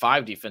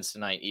 5-on-5 defense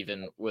tonight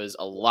even was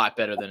a lot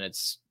better than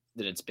it's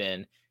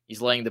been.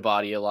 He's laying the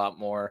body a lot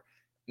more,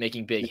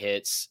 making big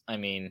hits. I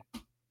mean,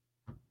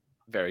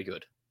 very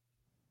good.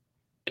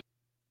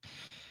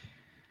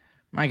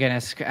 My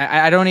goodness.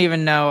 I don't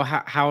even know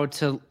how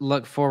to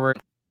look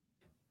forward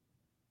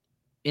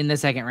in the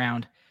second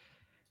round.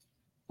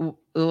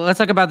 Let's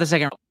talk about the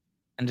second round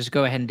and just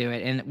go ahead and do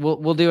it. And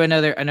we'll do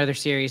another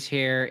series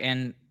here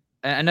and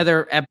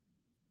another episode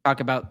talk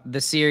about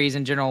the series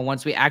in general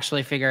once we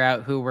actually figure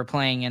out who we're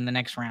playing in the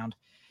next round.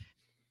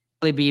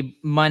 It'll be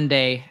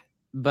Monday,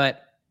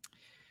 but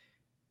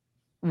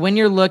when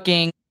you're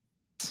looking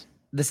at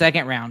the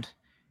second round,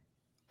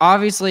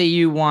 obviously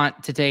you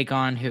want to take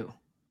on who?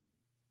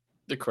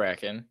 The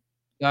Kraken.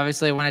 You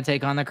obviously want to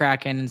take on the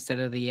Kraken instead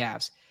of the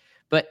Avs.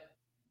 But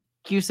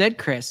like you said,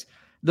 Chris,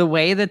 the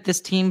way that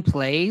this team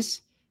plays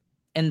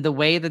and the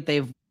way that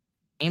they've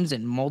games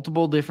in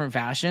multiple different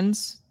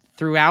fashions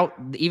throughout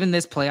even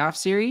this playoff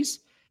series,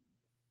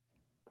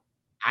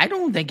 I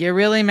don't think it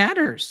really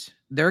matters.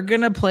 They're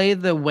going to play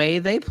the way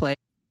they play.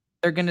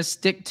 They're going to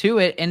stick to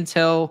it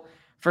until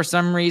for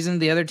some reason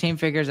the other team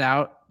figures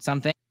out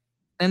something,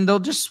 and they'll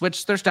just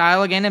switch their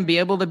style again and be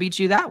able to beat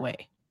you that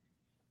way.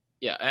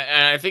 Yeah,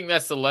 and I think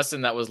that's the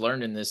lesson that was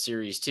learned in this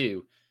series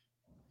too.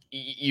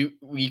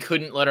 We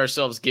couldn't let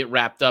ourselves get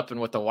wrapped up in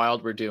what the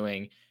Wild were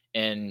doing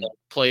and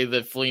play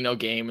the Foligno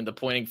game and the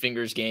pointing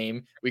fingers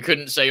game. We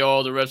couldn't say,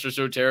 oh, the refs are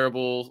so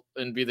terrible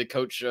and be the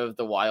coach of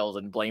the Wild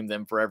and blame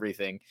them for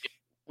everything.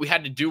 We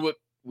had to do what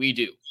we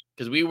do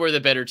because we were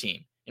the better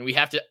team. And we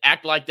have to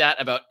act like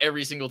that about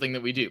every single thing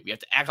that we do. We have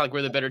to act like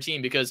we're the better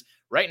team because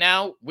right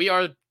now we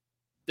are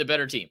the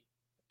better team.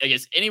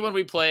 Against anyone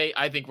we play,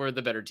 I think we're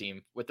the better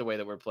team with the way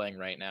that we're playing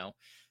right now.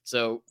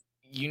 So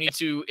you need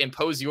to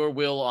impose your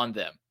will on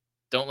them.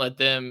 Don't let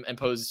them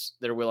impose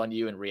their will on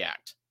you and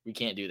react. We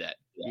can't do that.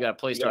 You got to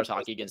play Stars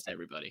hockey against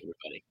everybody.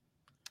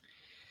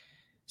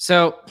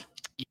 So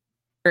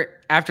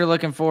after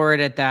looking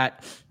forward at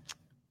that,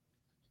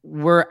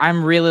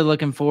 I'm really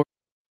looking forward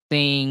to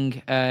seeing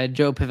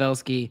Joe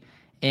Pavelski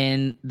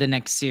in the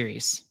next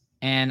series.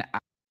 And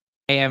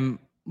I am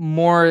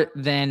more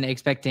than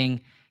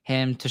expecting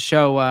him to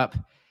show up.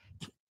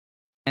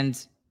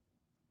 And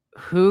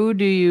who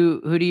do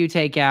you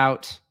take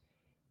out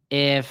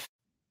if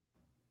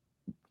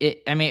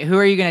it? I mean, who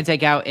are you going to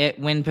take out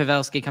when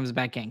Pavelski comes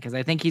back in? Because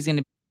I think he's going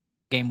to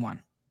be game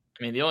 1.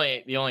 I mean, the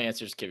only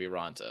answer is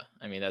Kiviranta.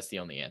 I mean, that's the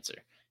only answer.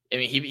 I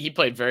mean, he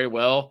played very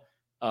well.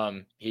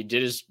 He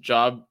did his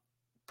job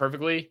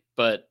perfectly,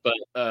 but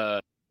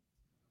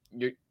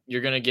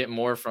you're gonna get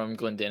more from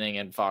Glendening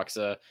and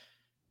Foxa,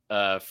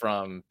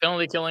 from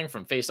penalty killing,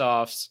 from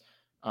faceoffs,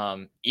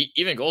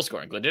 even goal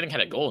scoring. Glendening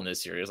had a goal in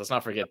this series. Let's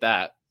not forget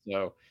that.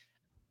 So,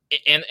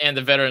 and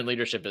the veteran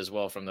leadership as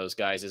well from those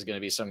guys is going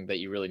to be something that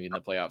you really need in the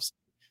playoffs.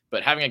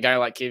 But having a guy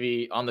like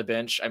Kivy on the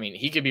bench, I mean,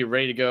 he could be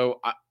ready to go.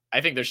 I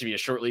think there should be a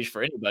short leash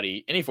for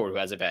any forward who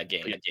has a bad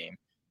game.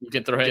 You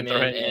can throw him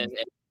in and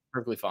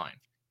perfectly fine.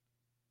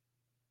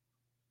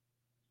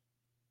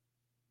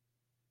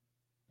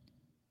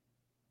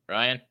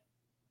 Ryan?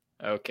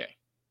 Okay.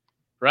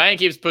 Ryan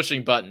keeps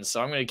pushing buttons,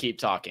 so I'm going to keep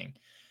talking.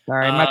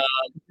 Sorry, my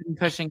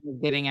pushing is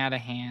getting out of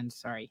hand.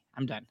 Sorry,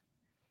 I'm done.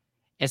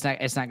 It's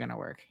not going to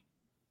work.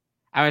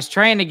 I was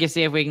trying to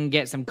see if we can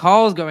get some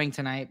calls going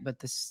tonight,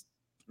 but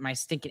my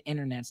stinking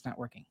internet's not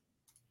working.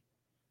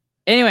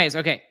 Anyways,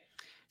 okay.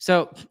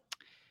 So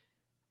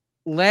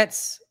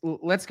let's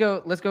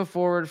go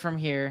forward from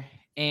here,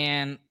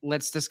 and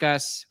let's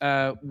discuss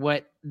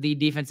what the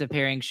defensive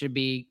pairing should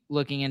be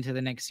looking into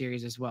the next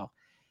series as well.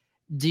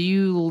 Do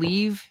you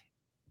leave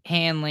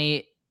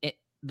Hanley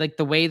like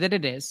the way that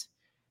it is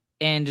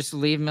and just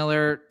leave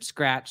Miller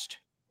scratched,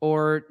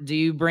 or do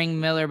you bring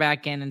Miller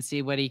back in and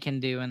see what he can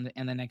do in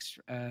the next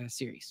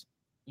series?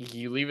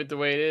 You leave it the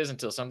way it is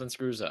until something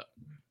screws up.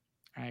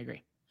 I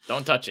agree.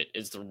 Don't touch it.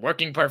 It's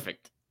working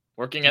perfect.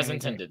 Working as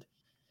intended.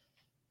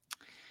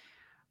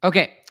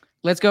 Okay,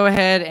 let's go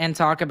ahead and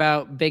talk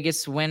about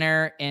biggest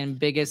winner and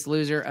biggest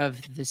loser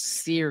of the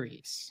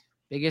series.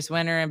 Biggest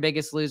winner and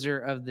biggest loser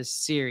of the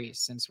series,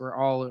 since we're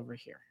all over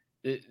here.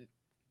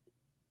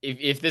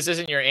 If this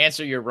isn't your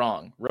answer, you're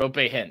wrong. Rope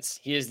Hintz.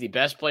 He is the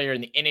best player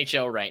in the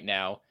NHL right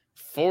now.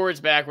 Forwards,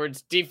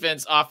 backwards,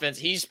 defense, offense.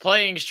 He's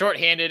playing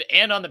shorthanded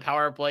and on the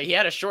power play. He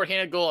had a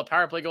shorthanded goal, a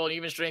power play goal, an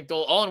even strength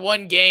goal, all in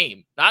one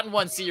game. Not in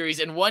one series.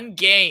 In one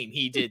game,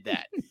 he did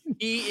that.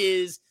 He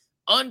is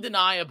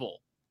undeniable.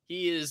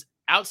 He is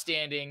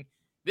outstanding.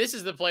 This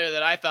is the player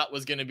that I thought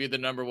was going to be the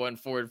number one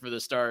forward for the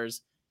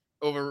Stars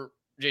over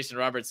Jason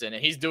Robertson,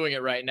 and he's doing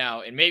it right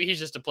now. And maybe he's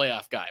just a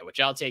playoff guy, which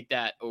I'll take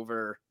that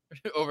over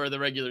the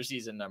regular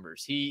season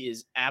numbers. He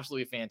is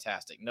absolutely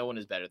fantastic. No one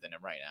is better than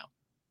him right now.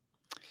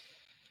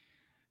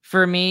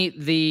 For me,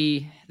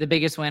 the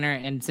biggest winner,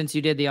 and since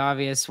you did the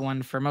obvious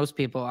one for most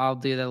people, I'll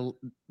do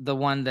the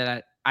one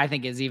that I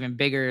think is even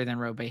bigger than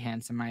Rope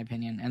Hintz, in my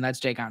opinion, and that's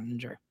Jake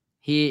Ottinger.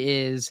 He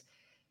is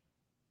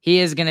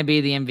going to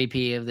be the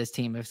MVP of this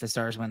team if the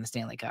Stars win the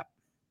Stanley Cup.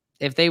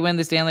 If they win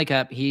the Stanley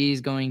Cup,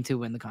 he's going to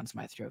win the Conn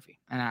Smythe Trophy.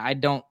 And I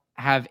don't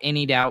have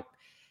any doubt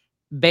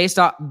based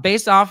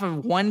off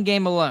of one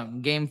game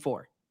alone, game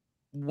 4,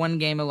 one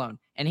game alone.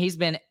 And he's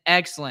been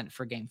excellent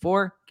for game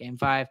 4, game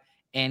 5,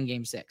 and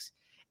game 6.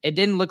 It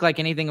didn't look like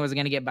anything was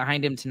going to get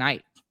behind him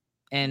tonight.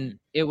 And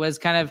it was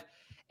kind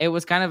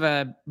of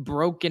a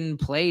broken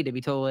play, to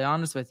be totally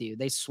honest with you.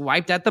 They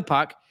swiped at the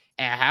puck.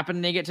 It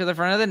happened to get to the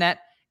front of the net,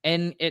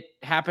 and it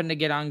happened to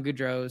get on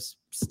Gaudreau's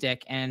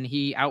stick, and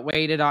he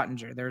outweighted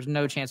Ottinger. There was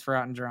no chance for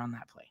Ottinger on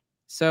that play.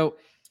 So,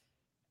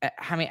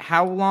 I mean,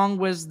 how long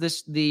was the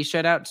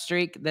shutout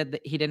streak that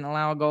he didn't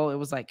allow a goal? It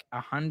was like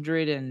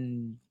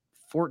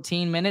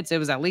 114 minutes. It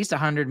was at least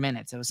 100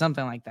 minutes. It was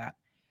something like that.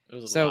 It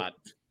was a lot.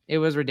 It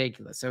was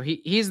ridiculous. So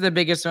he's the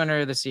biggest winner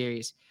of the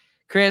series.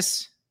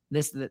 Chris,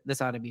 this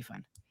ought to be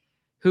fun.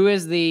 Who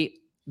is the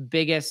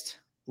biggest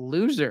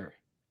loser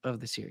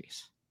of the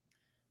series?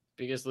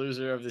 Biggest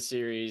loser of the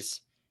series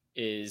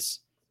is,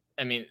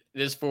 I mean,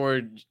 this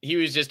forward, he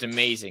was just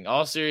amazing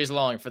all series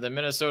long for the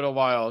Minnesota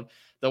Wild.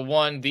 The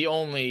one, the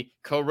only,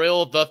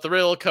 Kirill the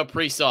Thrill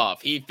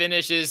Kaprizov. He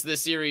finishes the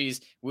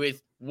series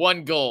with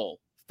 1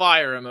 goal,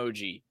 fire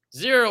emoji,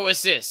 0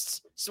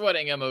 assists,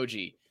 sweating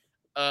emoji.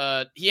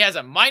 He has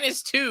a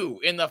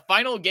 -2 in the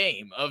final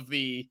game of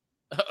the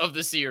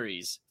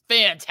series.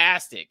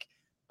 Fantastic.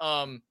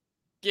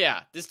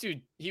 Yeah, this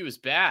dude, he was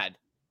bad.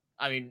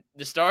 I mean,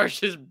 the Stars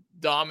just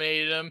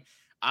dominated him.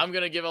 I'm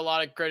going to give a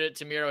lot of credit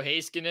to Miro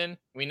Heiskanen.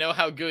 We know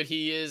how good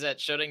he is at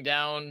shutting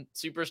down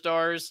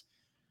superstars.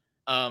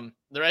 The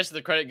rest of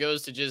the credit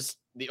goes to just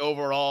the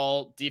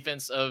overall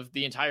defense of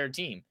the entire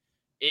team.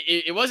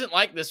 It wasn't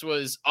like this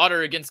was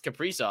Otter against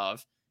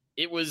Kaprizov.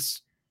 It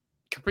was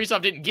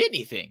Kaprizov didn't get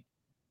anything.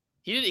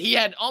 He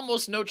had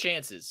almost no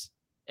chances,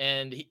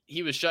 and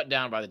he was shut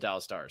down by the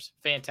Dallas Stars.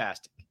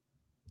 Fantastic.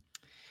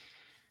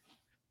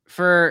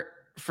 For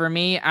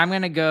me, I'm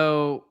going to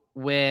go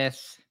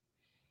with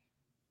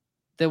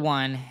the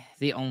one,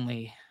 the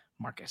only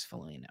Marcus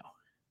Foligno.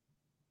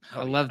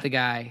 I love the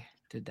guy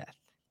to death.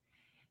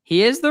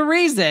 He is the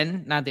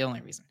reason, not the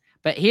only reason,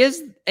 but he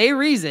is a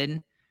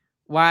reason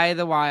why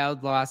the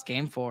Wild lost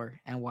game 4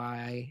 and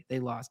why they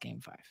lost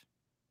game 5.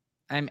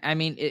 I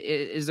mean,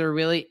 is there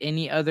really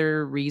any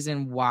other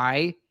reason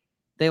why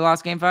they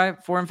lost game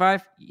 5, 4 and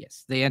 5?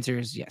 Yes. The answer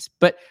is yes.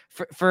 But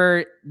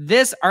for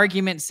this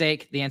argument's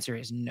sake, the answer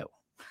is no.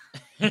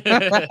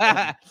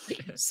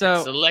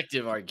 So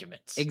selective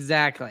arguments.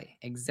 Exactly.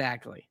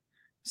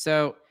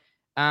 So,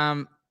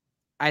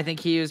 I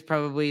think he was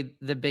probably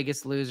the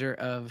biggest loser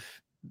of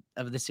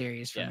the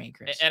series for me,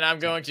 Chris. And I'm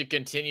going to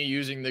continue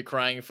using the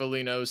Crying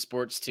Foligno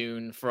sports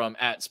tune from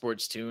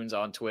 @SportsTunes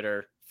on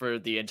Twitter for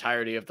the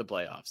entirety of the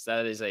playoffs.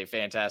 That is a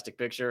fantastic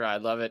picture. I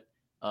love it.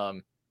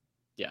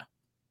 Yeah.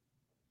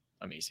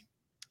 Amazing.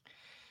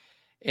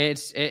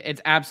 It's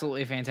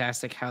absolutely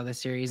fantastic how the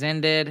series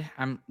ended.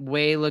 I'm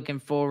way looking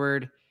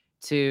forward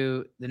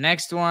to the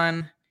next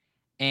one.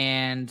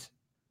 And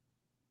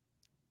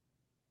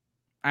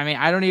I mean,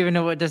 I don't even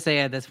know what to say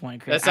at this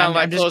point, Chris. That sounds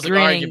like closing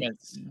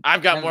arguments.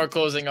 I've got more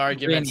closing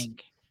arguments.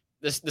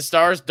 The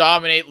Stars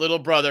dominate little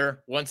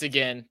brother once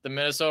again. The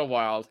Minnesota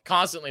Wild,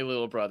 constantly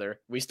little brother.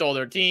 We stole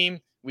their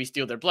team. We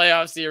steal their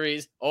playoff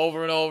series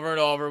over and over and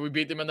over. We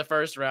beat them in the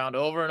first round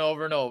over and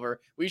over and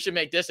over. We should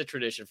make this a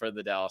tradition for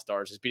the Dallas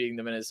Stars, is beating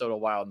the Minnesota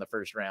Wild in the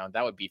first round.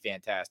 That would be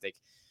fantastic.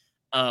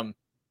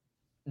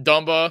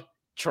 Dumba,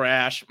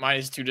 trash,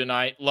 -2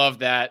 tonight. Love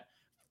that.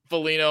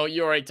 Foligno,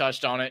 you already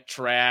touched on it.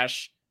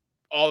 Trash.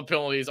 All the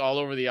penalties all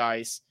over the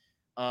ice.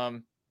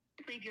 Leave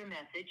your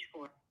message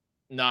for.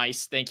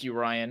 Nice. Thank you,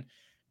 Ryan.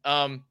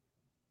 And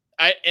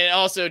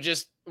also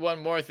just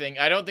one more thing.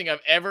 I don't think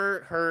I've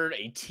ever heard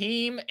a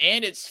team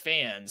and its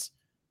fans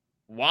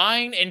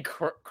whine and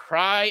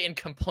cry and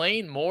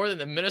complain more than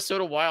the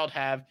Minnesota Wild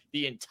have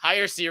the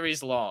entire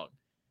series long.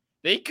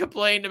 They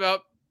complained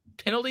about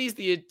penalties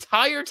the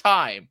entire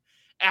time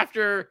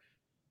after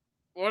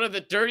one of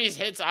the dirtiest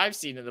hits I've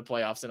seen in the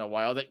playoffs in a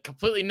while that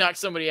completely knocked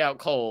somebody out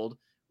cold.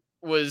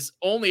 Was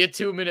only a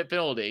 2-minute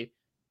penalty,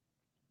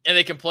 and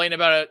they complain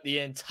about it the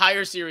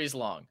entire series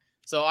long.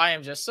 So I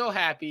am just so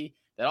happy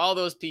that all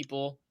those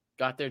people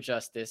got their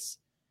justice.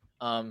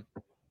 I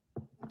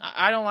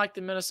don't like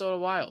the Minnesota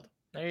Wild.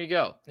 There you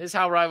go. This is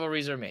how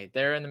rivalries are made.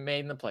 They're made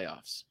in the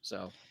playoffs.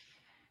 So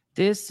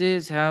this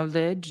is how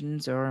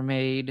legends are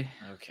made.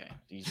 Okay,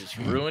 you just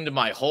ruined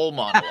my whole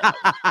monologue.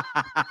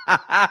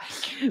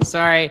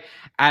 Sorry,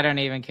 I don't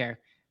even care.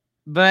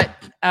 But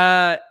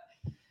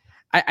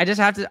I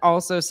just have to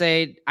also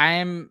say I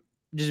am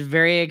just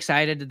very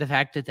excited at the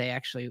fact that they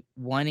actually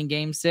won in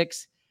Game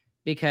 6,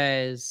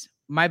 because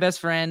my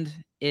best friend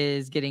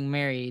is getting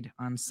married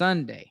on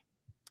Sunday,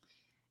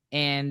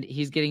 and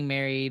he's getting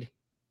married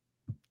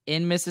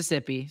in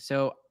Mississippi.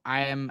 So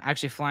I am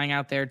actually flying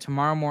out there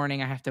tomorrow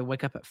morning. I have to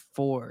wake up at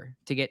 4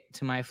 to get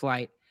to my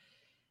flight.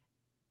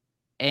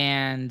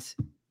 And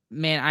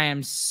man, I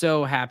am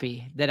so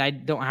happy that I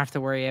don't have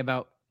to worry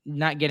about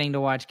not getting to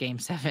watch Game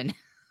 7.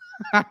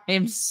 I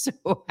am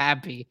so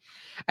happy.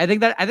 I think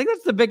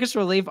that's the biggest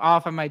relief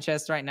off of my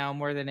chest right now,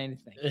 more than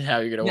anything. How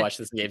are you going to watch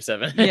this Game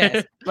 7?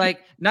 Yes.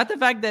 Like, not the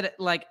fact that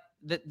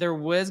that there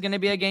was going to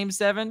be a Game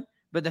 7,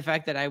 but the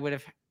fact that I would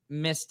have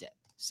missed it.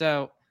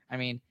 So, I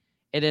mean,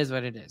 it is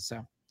what it is.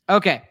 So,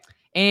 okay.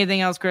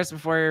 Anything else, Chris,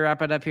 before we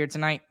wrap it up here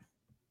tonight?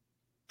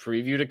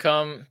 Preview to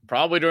come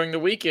probably during the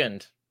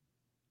weekend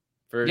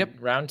for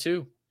round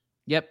 2.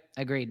 Yep.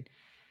 Agreed.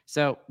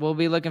 So we'll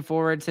be looking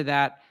forward to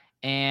that.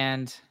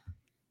 And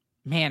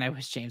man, I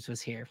wish James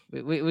was here.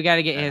 We got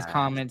to get his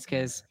comments,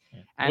 because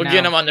we'll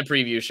get him on the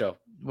preview show.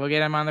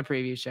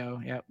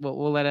 Yeah,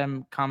 we'll let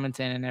him comment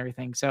in and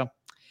everything. So,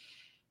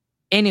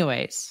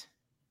 anyways,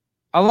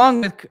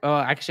 along with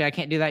actually, I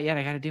can't do that yet.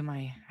 I got to do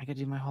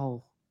my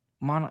whole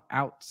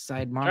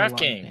outside monologue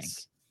thing.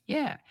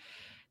 Yeah.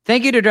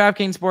 Thank you to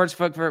DraftKings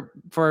Sportsbook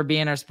for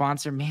being our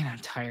sponsor. Man, I'm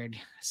tired.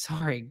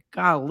 Sorry,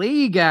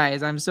 golly,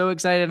 guys, I'm so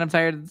excited. I'm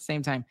tired at the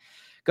same time.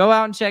 Go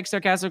out and check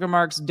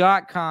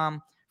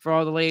StarcasticRemarks.com for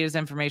all the latest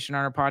information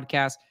on our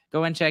podcast.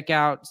 Go and check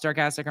out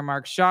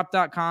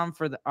StarcasticRemarksShop.com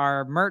for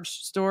our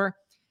merch store.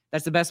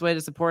 That's the best way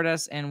to support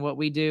us and what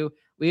we do.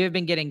 We have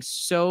been getting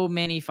so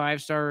many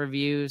 5-star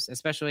reviews,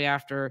 especially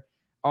after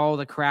all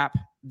the crap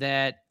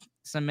that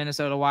some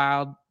Minnesota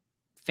Wild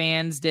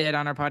fans did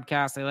on our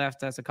podcast. They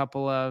left us a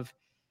couple of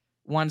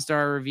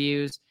 1-star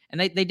reviews,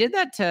 and they did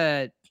that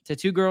to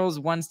Two Girls,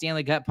 One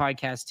Stanley Cup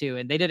podcast too,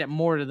 and they did it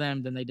more to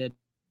them than they did.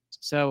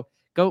 So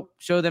go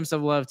show them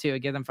some love too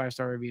and give them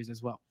 5-star reviews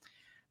as well.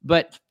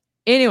 But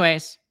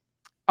anyways,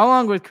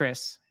 along with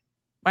Chris,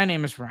 my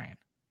name is Ryan.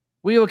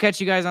 We will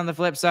catch you guys on the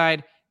flip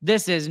side.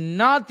 This is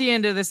not the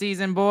end of the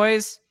season,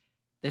 boys.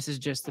 This is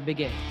just the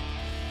beginning.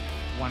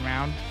 1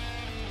 round,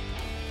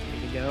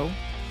 3 to go,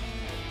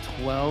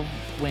 12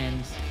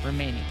 wins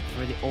remaining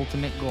for the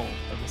ultimate goal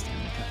of the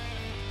Stanley Cup.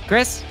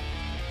 Chris,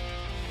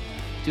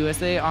 do us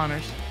the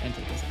honors and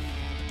take us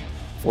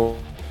out.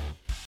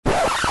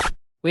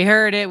 We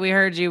heard it. We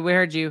heard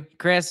you.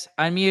 Chris,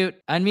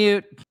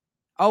 unmute.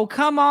 Oh,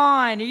 come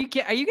on. Are you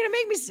going to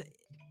make me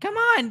come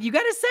on. You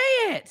got to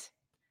say it.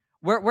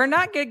 We're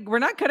not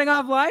cutting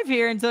off live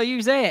here until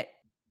you say it.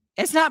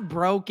 It's not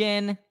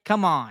broken.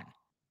 Come on.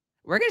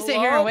 We're going to sit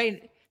here and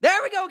wait.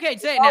 There we go. Okay,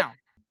 say it now.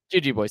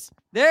 GG, boys.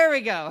 There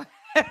we go.